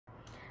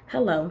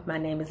Hello, my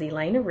name is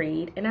Elaine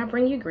Read, and I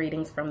bring you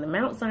greetings from the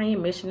Mount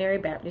Zion Missionary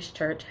Baptist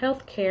Church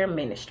Health Care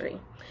Ministry.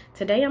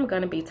 Today I'm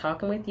going to be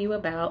talking with you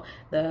about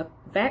the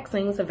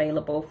vaccines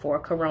available for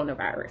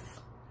coronavirus.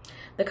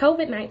 The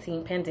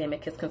COVID-19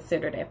 pandemic is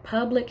considered a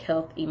public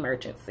health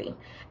emergency.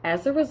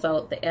 As a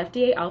result, the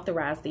FDA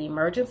authorized the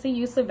emergency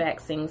use of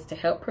vaccines to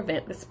help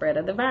prevent the spread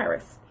of the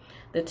virus.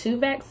 The two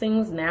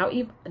vaccines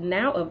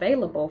now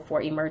available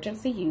for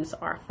emergency use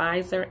are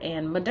Pfizer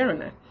and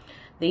Moderna.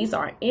 These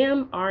are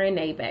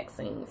mRNA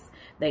vaccines.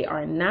 They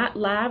are not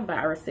live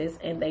viruses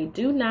and they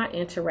do not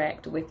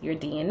interact with your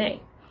DNA.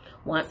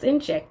 Once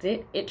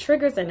injected, it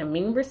triggers an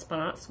immune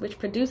response which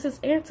produces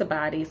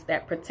antibodies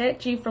that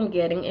protect you from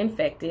getting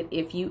infected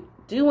if you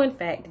do in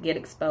fact get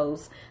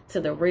exposed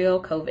to the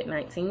real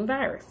COVID-19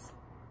 virus.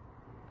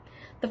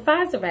 The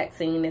Pfizer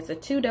vaccine is a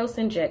 2-dose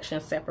injection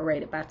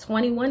separated by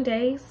 21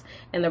 days,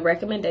 and the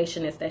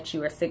recommendation is that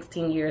you are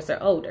 16 years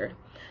or older.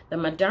 The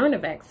Moderna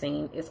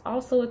vaccine is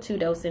also a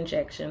 2-dose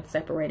injection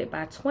separated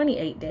by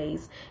 28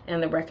 days,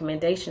 and the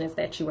recommendation is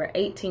that you are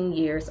 18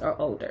 years or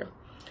older.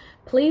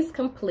 Please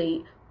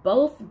complete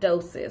both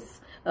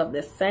doses of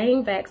the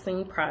same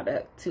vaccine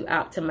product to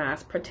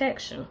optimize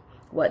protection.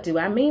 What do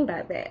I mean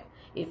by that?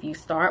 If you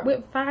start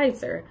with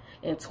Pfizer,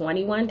 in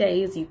 21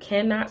 days you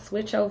cannot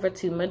switch over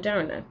to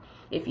Moderna.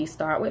 If you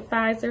start with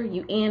Pfizer,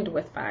 you end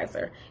with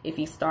Pfizer. If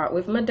you start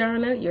with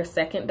Moderna, your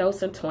second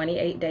dose in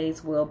 28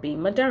 days will be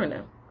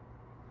Moderna.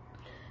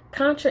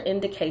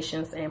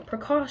 Contraindications and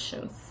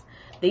precautions.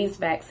 These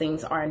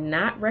vaccines are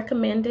not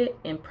recommended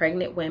in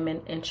pregnant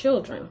women and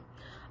children.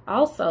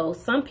 Also,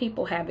 some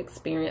people have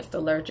experienced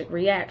allergic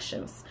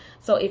reactions.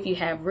 So if you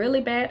have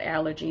really bad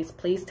allergies,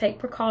 please take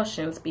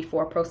precautions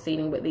before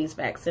proceeding with these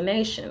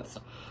vaccinations.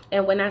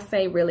 And when I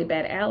say really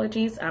bad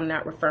allergies, I'm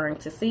not referring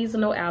to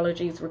seasonal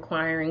allergies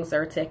requiring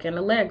Zyrtec and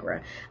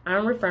Allegra.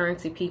 I'm referring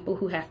to people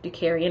who have to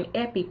carry an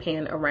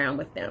EpiPen around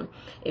with them.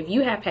 If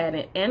you have had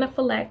an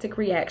anaphylactic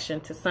reaction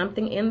to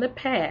something in the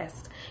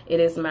past, it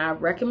is my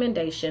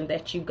recommendation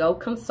that you go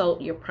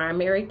consult your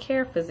primary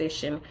care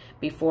physician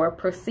before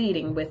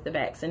proceeding with the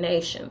vaccinations.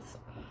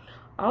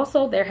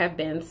 Also, there have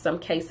been some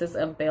cases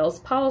of Bell's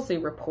palsy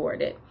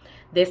reported.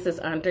 This is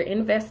under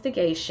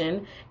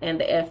investigation, and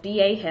the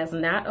FDA has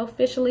not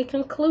officially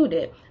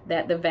concluded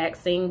that the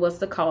vaccine was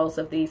the cause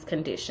of these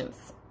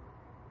conditions.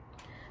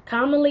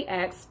 Commonly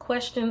asked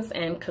questions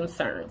and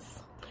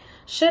concerns.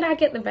 Should I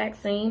get the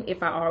vaccine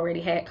if I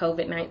already had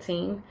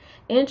COVID-19?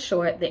 In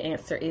short, the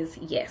answer is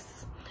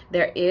yes.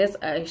 There is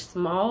a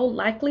small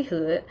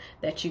likelihood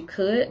that you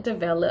could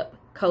develop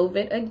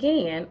COVID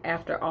again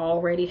after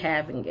already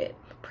having it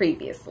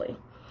previously.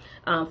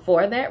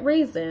 For that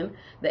reason,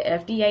 the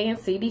FDA and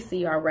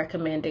CDC are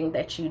recommending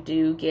that you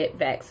do get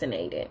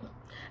vaccinated.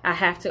 I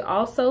have to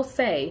also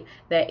say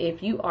that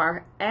if you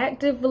are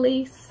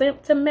actively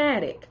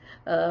symptomatic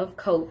of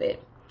COVID,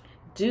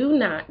 do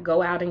not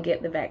go out and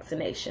get the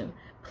vaccination.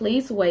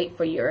 Please wait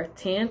for your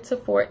 10 to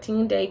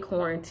 14 day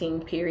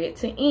quarantine period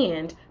to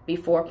end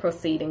before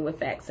proceeding with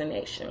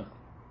vaccination.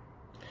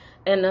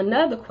 And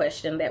another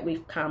question that we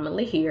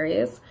commonly hear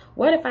is,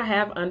 what if I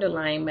have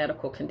underlying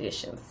medical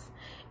conditions?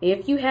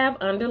 If you have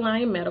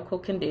underlying medical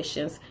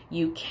conditions,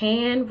 you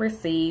can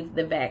receive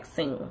the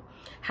vaccine.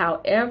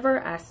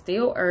 However, I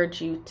still urge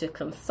you to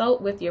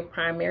consult with your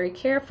primary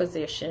care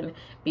physician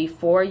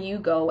before you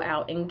go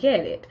out and get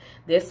it.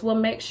 This will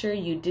make sure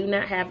you do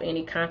not have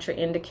any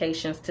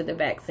contraindications to the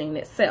vaccine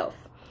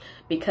itself.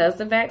 Because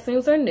the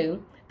vaccines are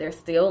new, there's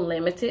still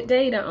limited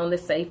data on the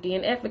safety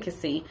and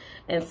efficacy,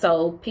 and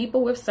so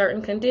people with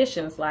certain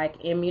conditions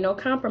like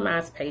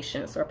immunocompromised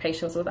patients or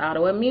patients with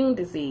autoimmune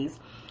disease,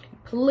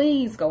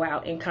 please go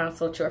out and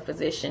consult your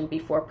physician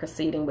before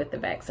proceeding with the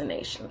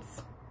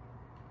vaccinations.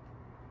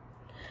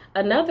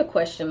 Another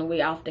question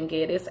we often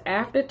get is,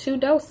 after 2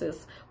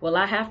 doses, will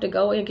I have to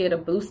go and get a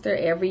booster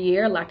every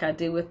year like I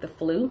do with the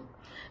flu?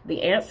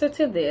 The answer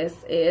to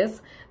this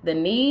is the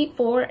need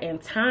for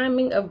and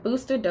timing of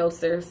booster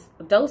doses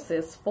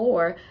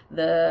for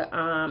the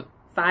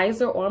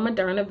Pfizer or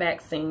Moderna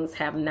vaccines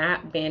have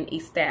not been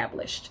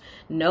established.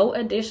 No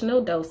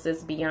additional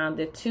doses beyond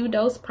the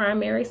 2-dose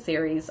primary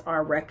series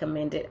are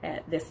recommended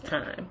at this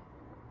time.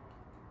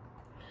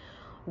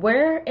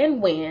 Where and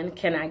when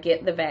can I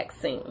get the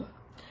vaccine?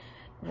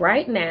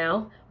 Right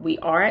now, we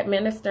are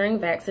administering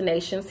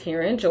vaccinations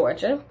here in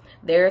Georgia.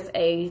 There's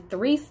a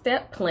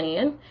 3-step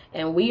plan,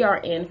 and we are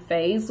in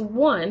phase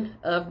 1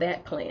 of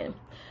that plan.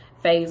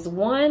 Phase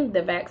 1,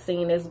 the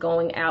vaccine is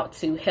going out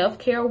to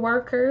healthcare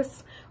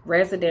workers,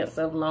 residents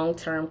of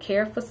long-term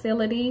care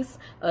facilities,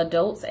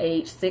 adults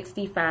aged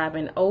 65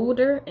 and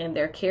older and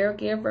their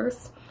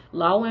caregivers,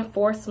 law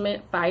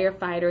enforcement,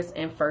 firefighters,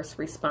 and first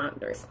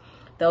responders.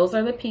 Those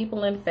are the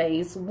people in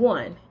phase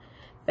 1.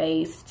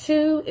 Phase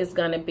 2 is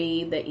going to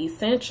be the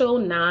essential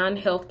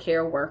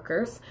non-healthcare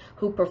workers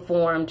who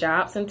perform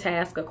jobs and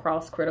tasks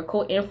across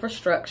critical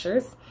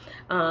infrastructures,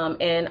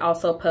 and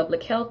also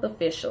public health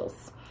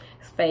officials.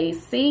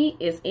 Phase C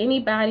is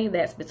anybody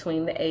that's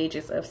between the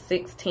ages of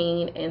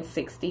 16 and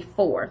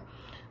 64.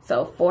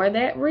 So for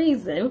that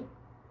reason,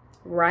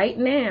 Right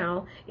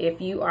now,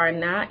 if you are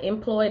not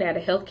employed at a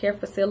healthcare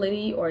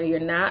facility or you're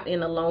not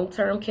in a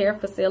long-term care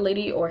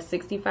facility or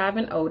 65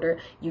 and older,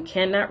 you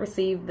cannot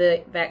receive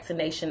the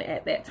vaccination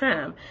at that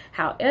time.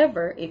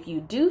 However, if you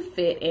do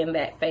fit in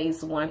that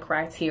phase 1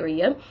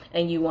 criteria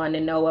and you want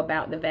to know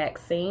about the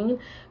vaccine,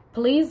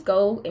 please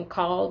go and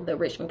call the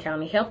Richmond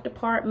County Health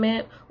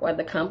Department or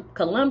the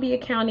Columbia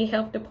County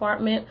Health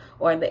Department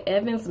or the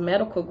Evans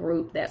Medical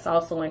Group that's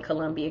also in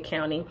Columbia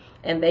County,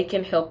 and they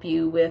can help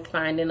you with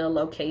finding a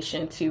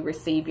location to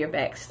receive your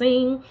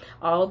vaccine.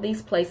 All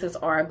these places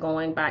are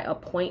going by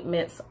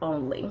appointments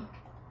only.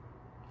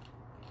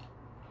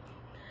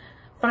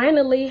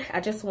 Finally, I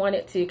just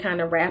wanted to kind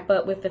of wrap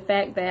up with the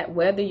fact that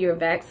whether you're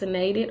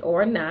vaccinated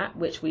or not,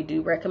 which we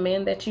do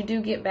recommend that you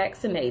do get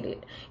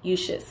vaccinated, you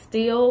should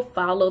still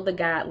follow the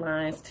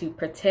guidelines to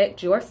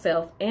protect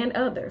yourself and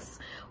others.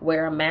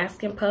 Wear a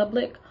mask in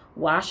public,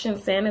 wash and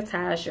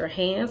sanitize your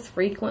hands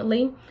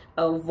frequently,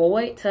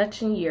 avoid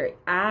touching your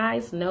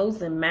eyes,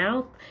 nose, and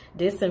mouth,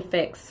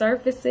 disinfect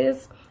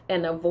surfaces,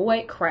 and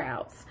avoid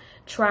crowds.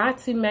 Try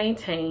to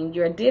maintain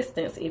your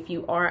distance if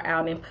you are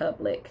out in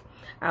public.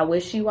 I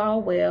wish you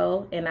all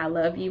well, and I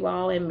love you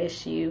all and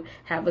miss you.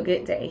 Have a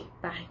good day.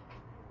 Bye.